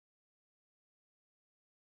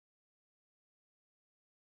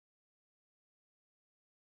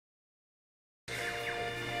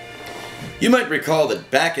You might recall that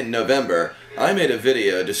back in November, I made a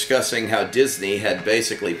video discussing how Disney had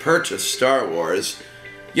basically purchased Star Wars.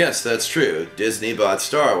 Yes, that's true. Disney bought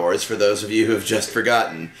Star Wars, for those of you who have just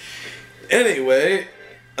forgotten. Anyway,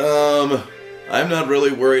 I'm not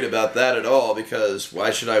really worried about that at all, because why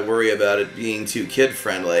should I worry about it being too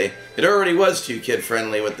kid-friendly? It already was too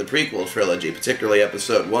kid-friendly with the prequel trilogy, particularly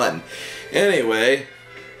Episode 1. Anyway,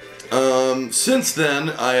 since then,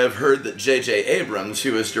 I have heard that J.J. Abrams,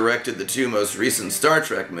 who has directed the two most recent Star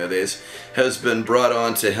Trek movies, has been brought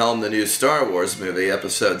on to helm the new Star Wars movie,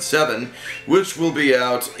 Episode 7, which will be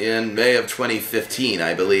out in May of 2015,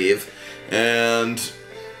 I believe. And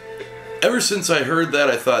ever since I heard that,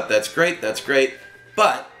 I thought, that's great,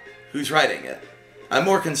 but who's writing it? I'm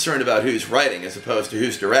more concerned about who's writing as opposed to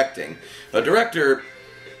who's directing. A director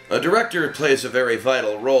plays a very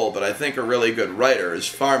vital role, but I think a really good writer is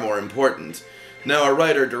far more important. Now, a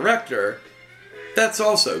writer-director, that's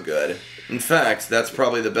also good. In fact, that's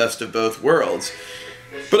probably the best of both worlds.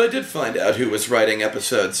 But I did find out who was writing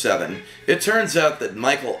Episode 7. It turns out that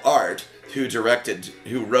Michael Art,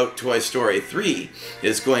 who wrote Toy Story 3,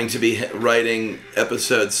 is going to be writing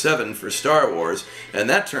Episode 7 for Star Wars, and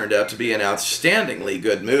that turned out to be an outstandingly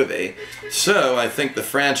good movie. So I think the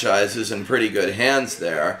franchise is in pretty good hands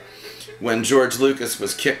there. When George Lucas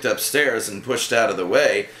was kicked upstairs and pushed out of the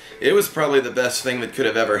way, it was probably the best thing that could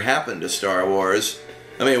have ever happened to Star Wars.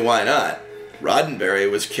 I mean, why not? Roddenberry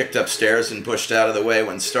was kicked upstairs and pushed out of the way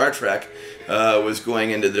when Star Trek was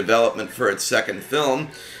going into development for its second film.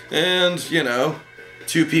 And, you know,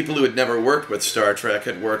 two people who had never worked with Star Trek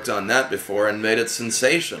had worked on that before and made it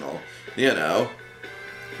sensational. You know,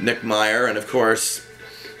 Nick Meyer and of course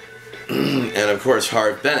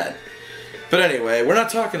Harve Bennett. But anyway, we're not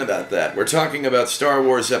talking about that. We're talking about Star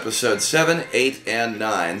Wars Episode 7, 8, and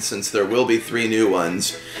 9, since there will be 3 new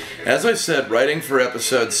ones. As I said, writing for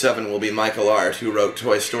Episode 7 will be Michael Art, who wrote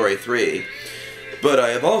Toy Story 3. But I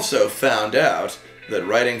have also found out that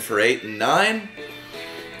writing for 8 and 9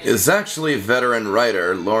 is actually veteran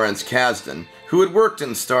writer Lawrence Kasdan, who had worked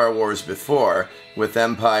in Star Wars before, with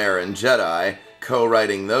Empire and Jedi,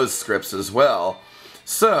 co-writing those scripts as well.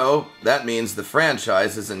 So, that means the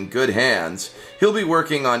franchise is in good hands. He'll be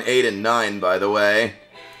working on 8 and 9, by the way,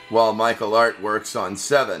 while Michael Art works on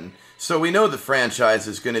 7. So we know the franchise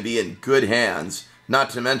is going to be in good hands, not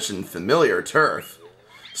to mention familiar turf.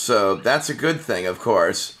 So that's a good thing, of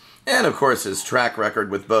course. And of course his track record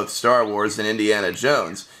with both Star Wars and Indiana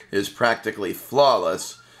Jones is practically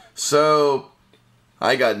flawless. So,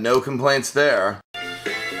 I got no complaints there.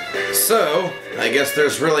 So, I guess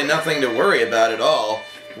there's really nothing to worry about at all,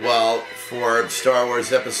 well, for Star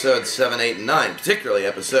Wars Episodes 7, 8, and 9, particularly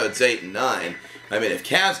Episodes 8 and 9. I mean, if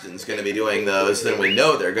Kasdan's going to be doing those, then we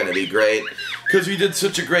know they're going to be great, because he did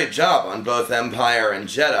such a great job on both Empire and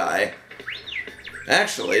Jedi.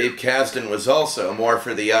 Actually, Kasdan was also more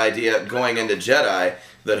for the idea, going into Jedi,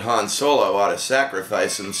 that Han Solo ought to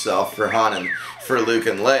sacrifice himself for Luke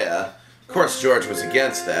and Leia. Of course, George was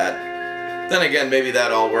against that. Then again, maybe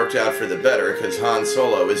that all worked out for the better, because Han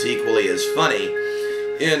Solo is equally as funny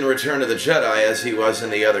in Return of the Jedi as he was in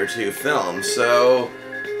the other 2 films, so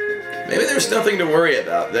maybe there's nothing to worry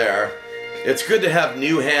about there. It's good to have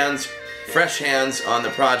new hands, fresh hands on the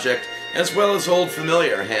project, as well as old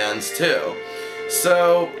familiar hands, too.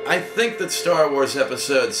 So, I think that Star Wars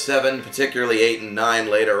Episode 7, particularly 8 and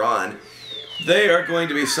 9 later on, they are going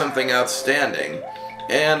to be something outstanding.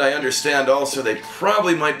 And I understand also they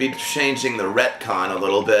probably might be changing the retcon a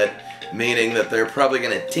little bit, meaning that they're probably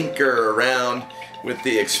going to tinker around with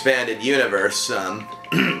the expanded universe some.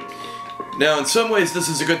 Now, in some ways this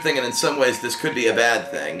is a good thing, and in some ways this could be a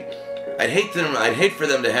bad thing. I'd hate for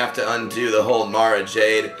them to have to undo the whole Mara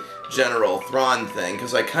Jade General Thrawn thing,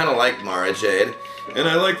 because I kind of like Mara Jade, and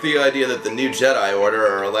I like the idea that the new Jedi Order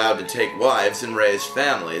are allowed to take wives and raise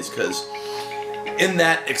families, because in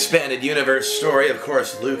that expanded universe story, of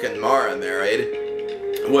course, Luke and Mara married.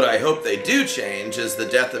 What I hope they do change is the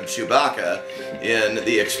death of Chewbacca in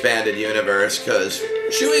the expanded universe, because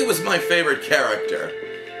Chewie was my favorite character.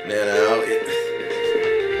 You know,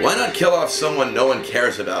 why not kill off someone no one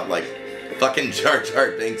cares about, like fucking Jar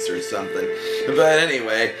Jar Binks or something? But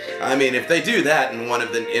anyway, I mean, if they do that in one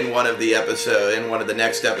of the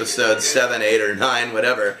next episodes, 7, 8, or 9,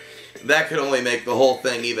 whatever, that could only make the whole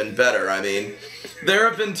thing even better. I mean, there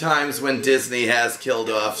have been times when Disney has killed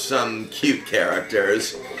off some cute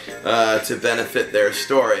characters to benefit their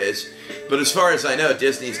stories, but as far as I know,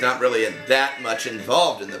 Disney's not really that much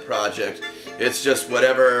involved in the project. It's just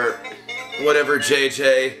whatever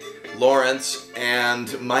J.J., Lawrence,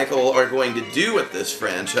 and Michael are going to do with this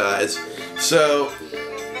franchise. So,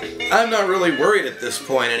 I'm not really worried at this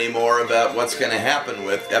point anymore about what's going to happen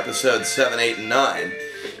with episodes 7, 8, and 9.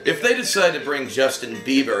 If they decide to bring Justin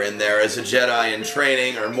Bieber in there as a Jedi in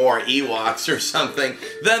training, or more Ewoks or something,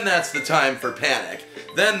 then that's the time for panic.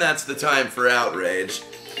 Then that's the time for outrage.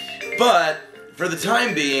 But for the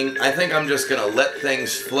time being, I think I'm just going to let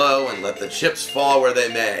things flow and let the chips fall where they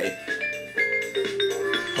may.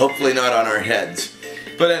 Hopefully not on our heads.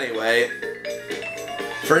 But anyway,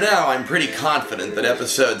 for now, I'm pretty confident that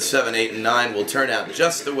episodes 7, 8, and 9 will turn out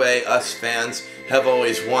just the way us fans have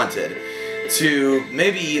always wanted. To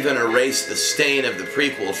maybe even erase the stain of the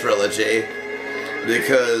prequel trilogy.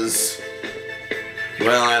 Because,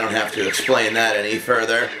 well, I don't have to explain that any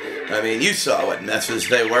further. I mean, you saw what messes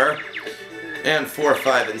they were. And 4,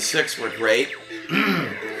 5, and 6 were great.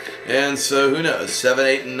 And so, who knows, 7,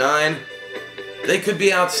 8, and 9, they could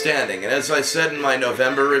be outstanding. And as I said in my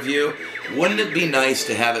November review, wouldn't it be nice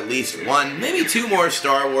to have at least one, maybe two more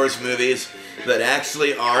Star Wars movies that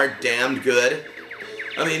actually are damned good?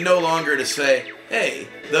 I mean, no longer to say, hey,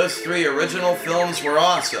 those 3 original films were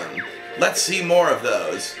awesome. Let's see more of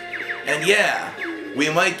those. And yeah, we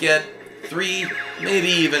might get 3, maybe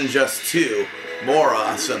even just 2 more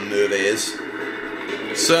awesome movies.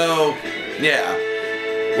 So, yeah.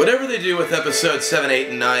 Whatever they do with episodes 7, 8,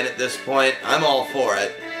 and 9 at this point, I'm all for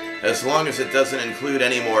it. As long as it doesn't include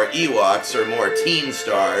any more Ewoks or more teen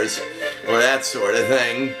stars, or that sort of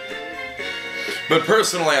thing. But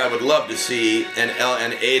personally, I would love to see an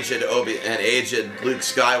aged Luke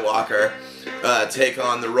Skywalker take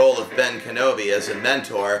on the role of Ben Kenobi as a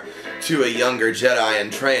mentor to a younger Jedi in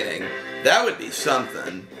training. That would be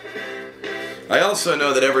something. I also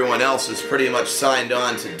know that everyone else is pretty much signed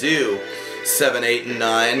on to do 7, 8, and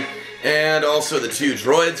 9, and also the 2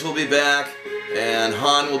 droids will be back, and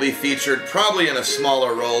Han will be featured probably in a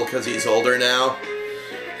smaller role because he's older now.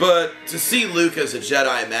 But to see Luke as a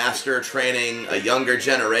Jedi Master training a younger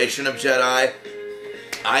generation of Jedi,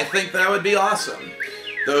 I think that would be awesome.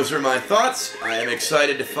 Those are my thoughts. I am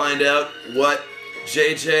excited to find out what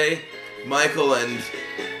JJ, Michael, and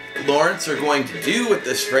Lawrence are going to do with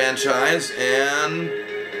this franchise, and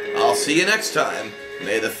I'll see you next time.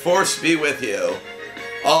 May the Force be with you.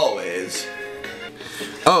 Always.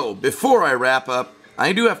 Oh, before I wrap up,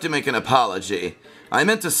 I do have to make an apology. I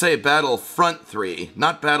meant to say Battlefront 3,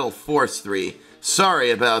 not Battle Force 3. Sorry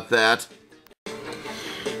about that.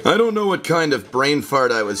 I don't know what kind of brain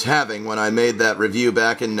fart I was having when I made that review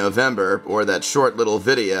back in November, or that short little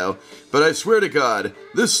video, but I swear to God,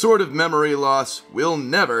 this sort of memory loss will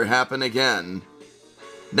never happen again.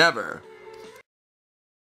 Never.